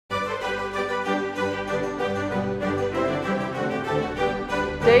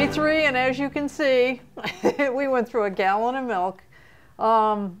Day 3, and as you can see, we went through a gallon of milk.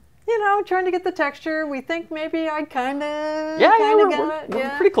 You know, trying to get the texture. We think maybe I kind of got it. We're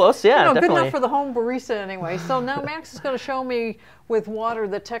pretty close, yeah, definitely. Good enough for the home barista anyway. So now Max is going to show me with water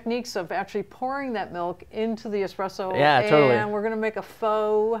the techniques of actually pouring that milk into the espresso. Yeah, totally. And we're going to make a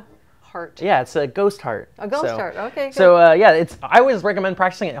faux heart. Yeah, it's a ghost heart. A ghost heart, okay, good. So yeah, I always recommend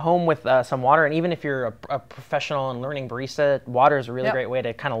practicing at home with some water, and even if you're a professional and learning barista, water is a really great way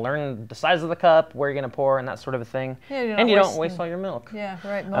to kind of learn the size of the cup, where you're going to pour, and that sort of a thing. Yeah, and you don't waste all your milk. Yeah,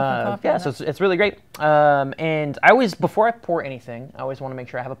 right, milk and coffee. Yeah, so it's really great. And I always, before I pour anything, I always want to make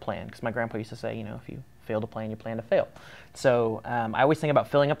sure I have a plan, because my grandpa used to say, you know, if you fail to plan, you plan to fail. So I always think about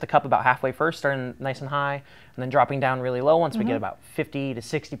filling up the cup about halfway first, starting nice and high, and then dropping down really low once we get about 50 to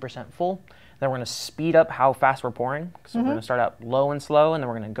 60% full. Then we're going to speed up how fast we're pouring. So we're going to start out low and slow, and then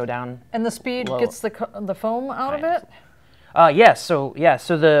we're going to go down. And the speed gets the foam out of it? Yes. So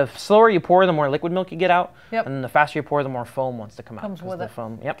the slower you pour, the more liquid milk you get out. Yep. And the faster you pour, the more foam wants to come out. Comes with the it.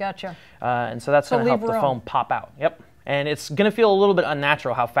 Foam. Yep. Gotcha. And so that's going to help the foam pop out. Yep. And it's going to feel a little bit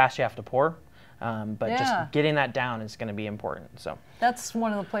unnatural how fast you have to pour. But just getting that down is going to be important. So that's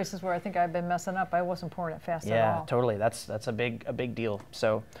one of the places where I think I've been messing up. I wasn't pouring it fast at all. Yeah, totally. That's a big deal.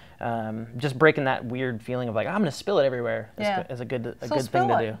 So just breaking that weird feeling of like, I'm going to spill it everywhere is a good thing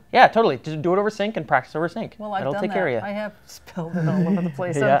to do. Yeah, totally. Just do it over sink and practice over sink. Well, I've It'll done take care of you. I have spilled it all over the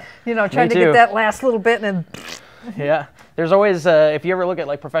place. Yeah. You know, trying to get that last little bit and Yeah, there's always, if you ever look at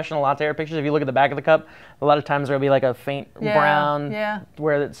like professional latte art pictures, if you look at the back of the cup, a lot of times there'll be like a faint brown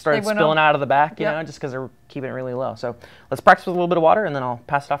where it starts spilling out of the back, you know, just because they're keeping it really low. So let's practice with a little bit of water, and then I'll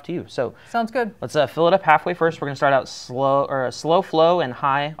pass it off to you. So sounds good. Let's fill it up halfway first. We're going to start out slow, or a slow flow and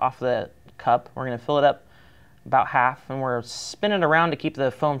high off the cup. We're going to fill it up about half, and we're spinning it around to keep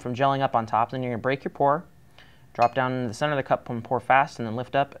the foam from gelling up on top. Then you're going to break your pour. Drop down in the center of the cup and pour fast, and then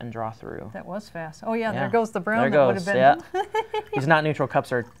lift up and draw through. That was fast. Oh yeah, there goes the brown. There goes. Yeah. These not neutral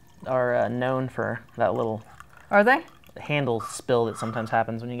cups are known for that little. Are they? Handle spill that sometimes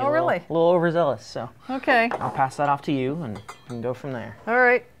happens when you get a really? little overzealous. So. Okay. I'll pass that off to you, and you can go from there. All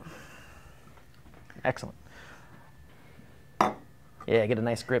right. Excellent. Yeah, get a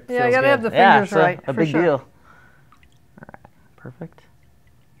nice grip. Yeah, I gotta have the fingers right. A big deal. All right, perfect.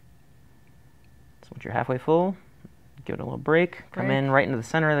 Once you're halfway full, give it a little break. Come in right into the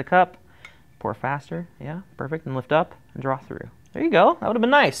center of the cup. Pour faster. Yeah, perfect. And lift up and draw through. There you go. That would have been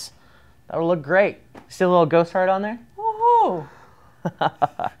nice. That would look great. See a little ghost heart on there? Oh.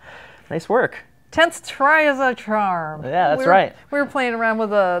 Nice work. 10th try is a charm. Yeah, that's right. We were playing around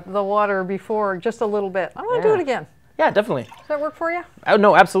with the water before just a little bit. I'm going to do it again. Yeah, definitely. Does that work for you? Oh,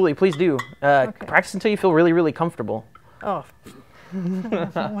 no, absolutely. Please do. Practice until you feel really, really comfortable. Oh.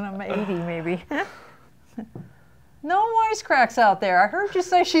 When I'm 80, maybe. No wisecracks out there. I heard you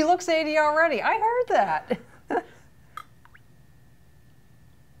say she looks 80 already. I heard that.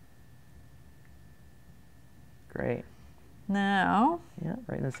 Great. Now. Yeah,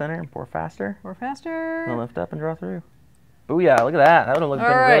 right in the center and pour faster. Pour faster. And lift up and draw through. Booyah, look at that. That would have looked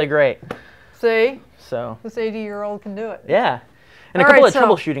really great. See? So. This 80-year-old can do it. Yeah. And a couple of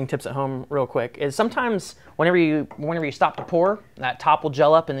troubleshooting tips at home real quick is sometimes whenever you stop to pour, that top will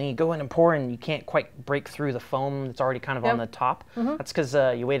gel up, and then you go in and pour and you can't quite break through the foam that's already kind of on the top. That's because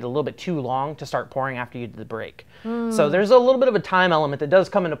you waited a little bit too long to start pouring after you did the break. So there's a little bit of a time element that does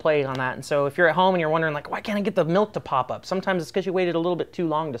come into play on that. And so if you're at home and you're wondering like, why can't I get the milk to pop up? Sometimes it's because you waited a little bit too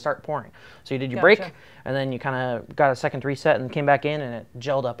long to start pouring. So you did your break, and then you kind of got a second reset and came back in, and it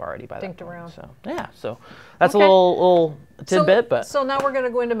gelled up already by that point. Around. So yeah, so that's a little tidbit, but so now we're going to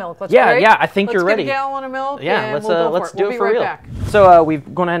go into milk. Let's yeah, I think you're ready. Let's get a gallon of milk. Yeah, let's do it for real. Back. So we've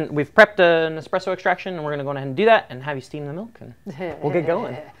prepped an espresso extraction, and we're going to go ahead and do that and have you steam the milk, and we'll get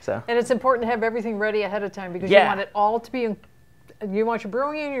going. So. And it's important to have everything ready ahead of time because you want it all to be. You want your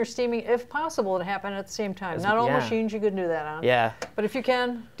brewing and your steaming, if possible, to happen at the same time. Not all machines you can do that on. Yeah. But if you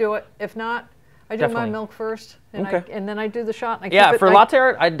can, do it. If not, I do my milk first, and, and then I do the shot. And I for latte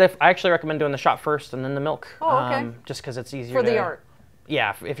art, I actually recommend doing the shot first and then the milk. Oh, okay. Just because it's easier for the art.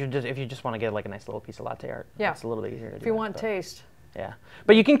 Yeah, if you just want to get like a nice little piece of latte art, it's a little bit easier to do. If you want taste. Yeah,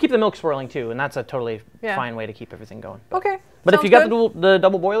 but you can keep the milk swirling too, and that's a totally fine way to keep everything going. But, okay. But if you got the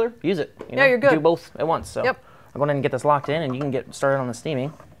double boiler, use it. You know, you're good. Do both at once. So I'll go ahead and get this locked in, and you can get started on the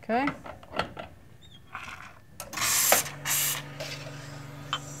steaming. Okay.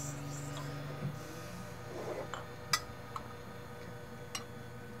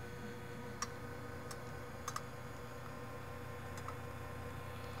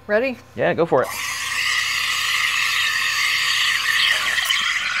 Ready? Yeah, go for it.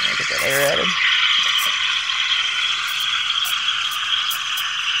 I'll get that air added.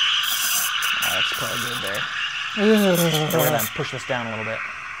 Go ahead and push this down a little bit.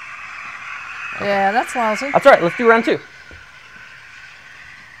 Okay. Yeah, that's lousy. That's all right. Let's do round 2.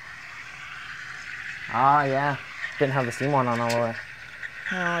 Ah, yeah. Didn't have the steam on all the way.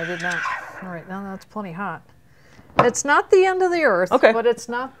 No, I did not. All right, now that's plenty hot. It's not the end of the earth, but it's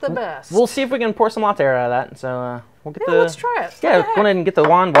not the best. We'll see if we can pour some latte out of that. So we'll get let's try it. Yeah, go ahead and get the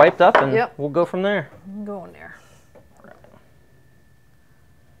wand wiped up, and we'll go from there. I'm going there.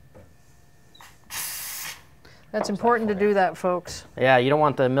 That's important to do that, folks. Yeah, you don't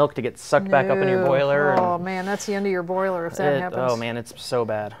want the milk to get sucked back up in your boiler. Oh, man, that's the end of your boiler if that happens. Oh, man, it's so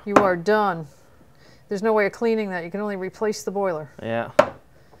bad. You are done. There's no way of cleaning that. You can only replace the boiler. Yeah.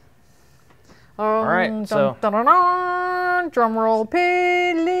 All right, so. Drum roll,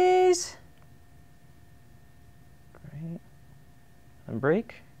 please. Great. And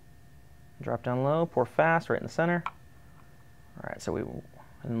break. Drop down low, pour fast, right in the center. All right, so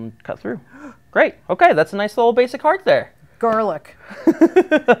and cut through. Great. Okay, that's a nice little basic heart there. Garlic.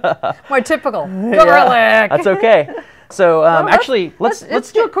 My typical garlic. That's okay. So actually,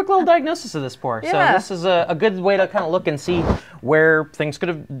 let's do a quick little diagnosis of this pour. Yeah. So this is a good way to kind of look and see where things could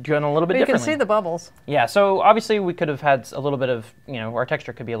have gone a little bit differently. You can see the bubbles. Yeah, so obviously we could have had a little bit of, our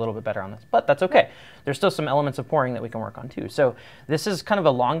texture could be a little bit better on this, but that's okay. There's still some elements of pouring that we can work on too. So this is kind of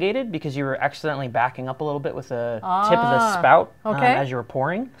elongated because you were accidentally backing up a little bit with the tip of the spout as you were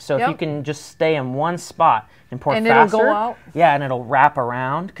pouring. So if you can just stay in one spot and pour faster. And it'll go out? Yeah, and it'll wrap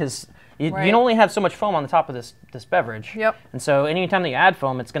around because you only have so much foam on the top of this beverage. Yep. And so anytime that you add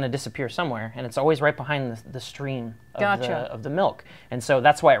foam, it's going to disappear somewhere, and it's always right behind the stream of the milk. And so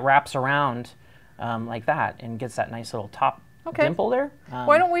that's why it wraps around like that and gets that nice little top dimple there.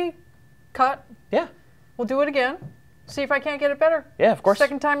 Why don't we cut? Yeah. We'll do it again. See if I can't get it better. Yeah, of course.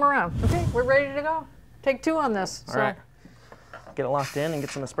 Second time around. Okay, we're ready to go. Take 2 on this. All right. Get it locked in and get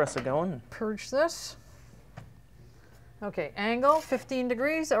some espresso going. Purge this. Okay, angle 15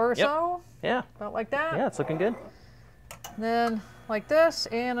 degrees or so. Yeah. About like that. Yeah, it's looking good. Then like this,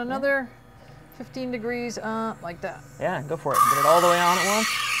 and another 15 degrees like that. Yeah, go for it. Get it all the way on at once.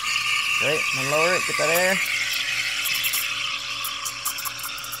 Great. And then lower it. Get that air.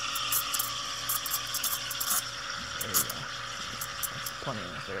 There you go. That's plenty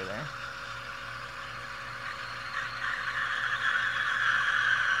enough air there.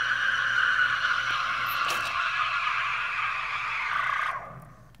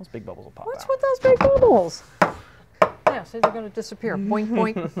 Those big bubbles will pop What's out. with those big bubbles? Yeah, see, they're going to disappear. Boink,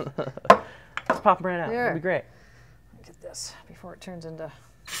 boink. Let's pop them right out. There. That'd be great. Look at this before it turns into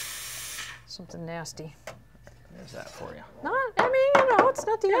something nasty. There's that for you. It's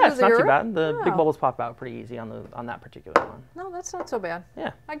not the end of the it's not earth. too bad. The big bubbles pop out pretty easy on that particular one. No, that's not so bad. Yeah.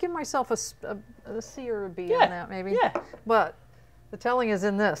 I give myself a C or a B on that, maybe. Yeah. But the telling is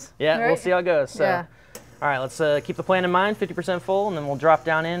in this. Yeah, right? We'll see how it goes. So. Yeah. All right, let's keep the plan in mind, 50% full, and then we'll drop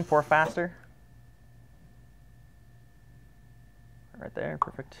down in, pour faster. Right there,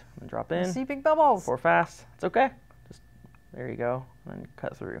 perfect. And drop in. See big bubbles. Pour fast. It's okay. Just there you go, and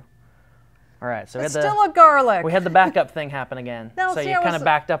cut through. All right, so it's still a garlic. We had the backup thing happen again. No, so see, you kind of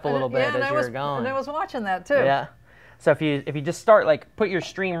backed up a little bit as you were going. And I was watching that too. Yeah. So if you just start, put your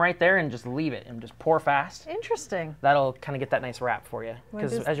stream right there and just leave it and just pour fast. Interesting. That'll kind of get that nice wrap for you.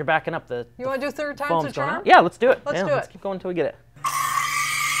 Because as you're backing up, you want to do 3rd time's a charm? Yeah, let's do it. Let's do it. Let's keep going until we get it.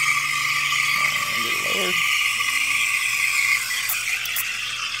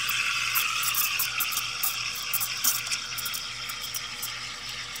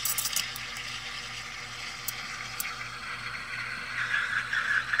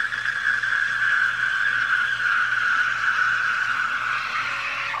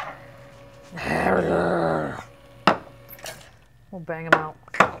 Get it lowered. We'll bang them out.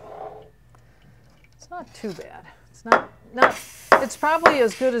 It's not too bad. It's not. It's probably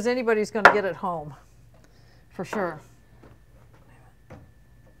as good as anybody's going to get at home, for sure.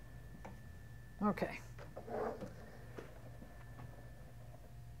 Okay.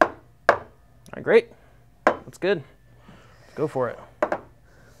 All right, great. That's good. Let's go for it.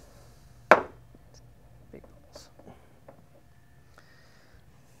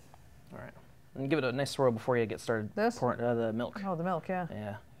 And give it a nice swirl before you get started pouring the milk. Oh, the milk, yeah.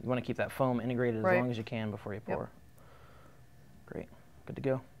 Yeah. You want to keep that foam integrated as long as you can before you pour. Yep. Great. Good to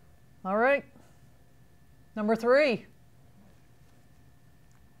go. All right. Number 3.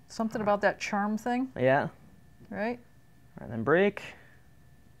 Something about that charm thing. Yeah. Right? All right, then break.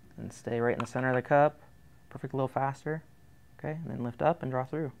 And stay right in the center of the cup. Perfect, a little faster. Okay, and then lift up and draw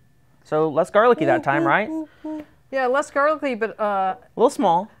through. So less garlicky that time, right? Yeah, less garlicky, but... a little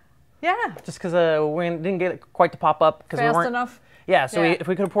small. Yeah. Just because we didn't get it quite to pop up. Fast enough? Yeah, so if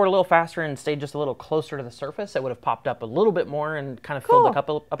we could have poured a little faster and stayed just a little closer to the surface, it would have popped up a little bit more and kind of filled the cup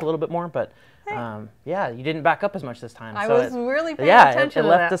up a little bit more. But yeah, you didn't back up as much this time. I so was really paying attention it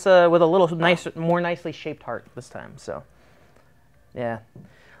left us with a little more nicely shaped heart this time. So yeah.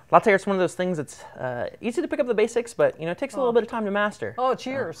 Latte art's one of those things that's easy to pick up the basics, but it takes a little bit of time to master. Oh,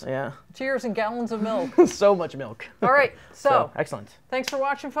 cheers. Yeah. Cheers and gallons of milk. So much milk. All right, so excellent. Thanks for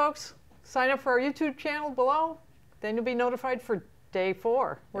watching, folks. Sign up for our YouTube channel below. Then you'll be notified for day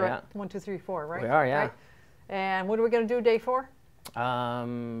 4. We're at 1, 2, 3, 4, right? We are, yeah. Right? And what are we going to do day 4?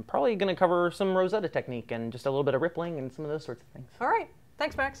 Probably going to cover some Rosetta technique and just a little bit of rippling and some of those sorts of things. All right.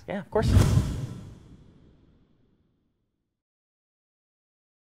 Thanks, Max. Yeah, of course.